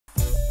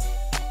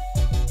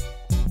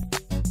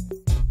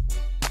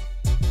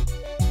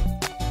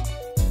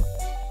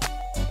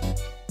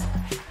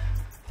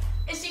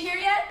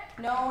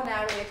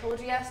I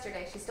told you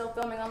yesterday. She's still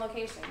filming on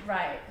location.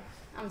 Right.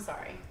 I'm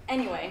sorry.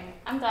 Anyway,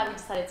 I'm glad we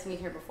decided to meet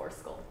here before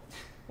school.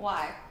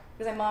 Why?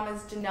 Because my mom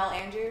is Janelle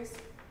Andrews?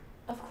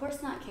 Of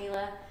course not,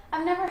 Kayla.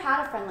 I've never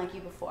had a friend like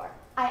you before.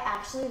 I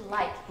actually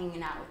like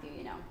hanging out with you,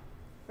 you know.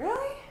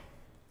 Really?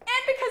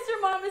 And because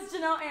your mom is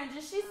Janelle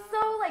Andrews, she's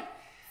so, like,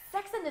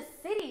 Sex in the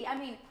City. I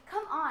mean,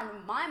 come on.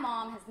 My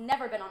mom has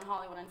never been on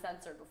Hollywood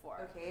Uncensored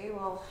before. Okay,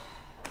 well,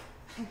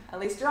 at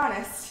least you're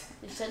honest.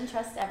 You shouldn't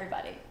trust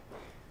everybody.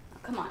 Oh,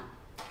 come on.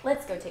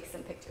 Let's go take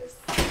some pictures.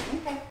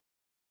 Okay.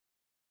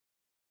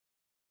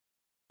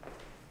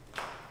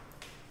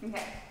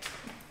 Okay.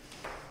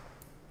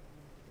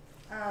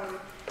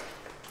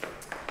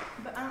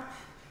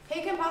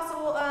 Hey, Kim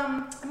Possible,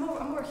 I'm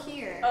over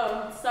here.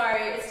 Oh,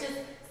 sorry. It's just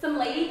some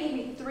lady paid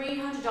me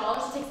 $300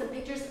 to take some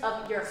pictures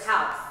of your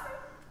house.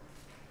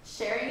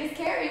 Sharing is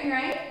caring,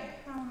 right?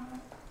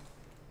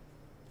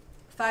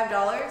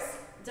 $5?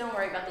 Don't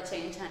worry about the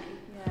change, honey.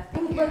 Yeah.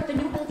 Oh, look, the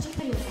new LG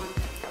video is on.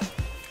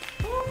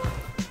 Oh,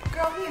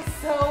 girl, he is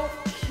so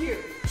cute.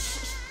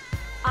 Shh.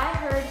 I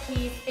heard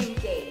he's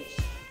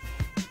engaged.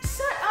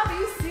 Shut up, are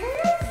you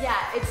serious?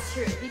 Yeah, it's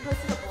true. He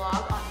posted a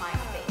blog on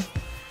MySpace.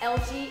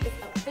 LG is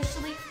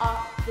officially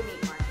off the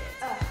meat market.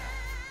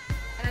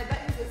 And I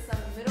bet he's with some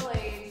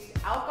middle-aged,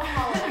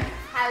 alcoholic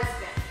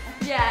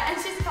has-been. Yeah,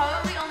 and she's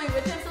probably only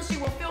with him so she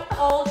will feel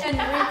old and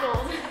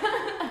wrinkled.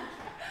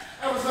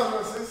 Hey, what's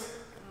up, sis?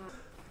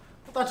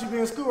 I thought you'd be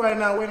in school right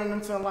now waiting on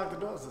them to unlock the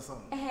doors or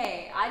something.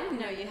 Hey, I didn't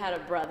know you had a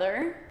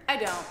brother. I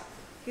don't.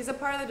 He's a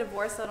part of the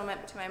divorce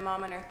settlement between my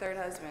mom and her third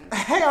husband.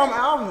 Hey, I'm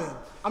Alvin.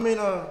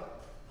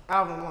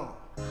 Alvin Long.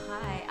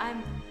 Hi,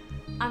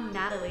 I'm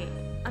Natalie.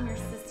 I'm your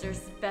sister's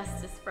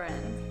bestest friend.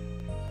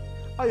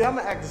 Oh yeah, I'm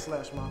an actor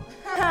slash mom.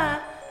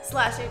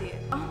 Slash idiot.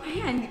 Oh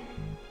man,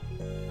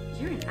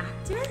 you're an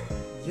actor?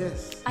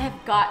 Yes. I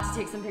have got to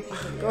take some pictures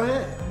of you. Go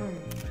ahead.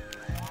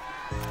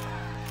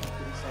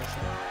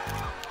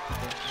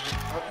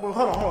 Well,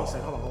 hold on a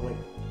second. Hold on, wait.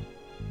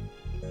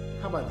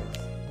 How about this?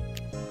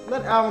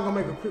 Let Alvin go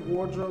make a quick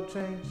wardrobe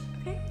change.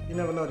 Okay. You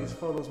never know, these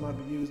photos might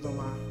be used on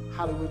my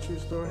Hollywood true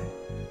story.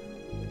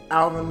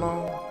 Alvin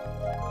Long,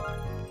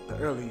 the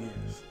early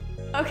years.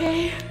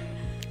 Okay.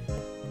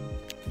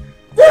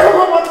 Damn,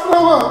 I'm about to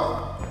throw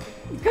up!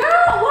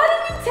 Girl, why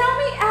didn't you tell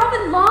me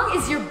Alvin Long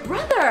is your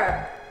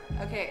brother?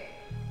 Okay.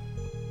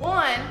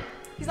 One,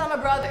 he's not my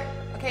brother.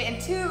 Okay,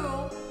 and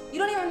two, you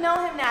don't even know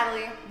him,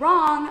 Natalie.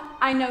 Wrong.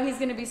 I know he's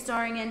gonna be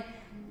starring in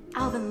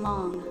Alvin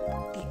Long,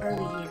 the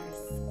early years.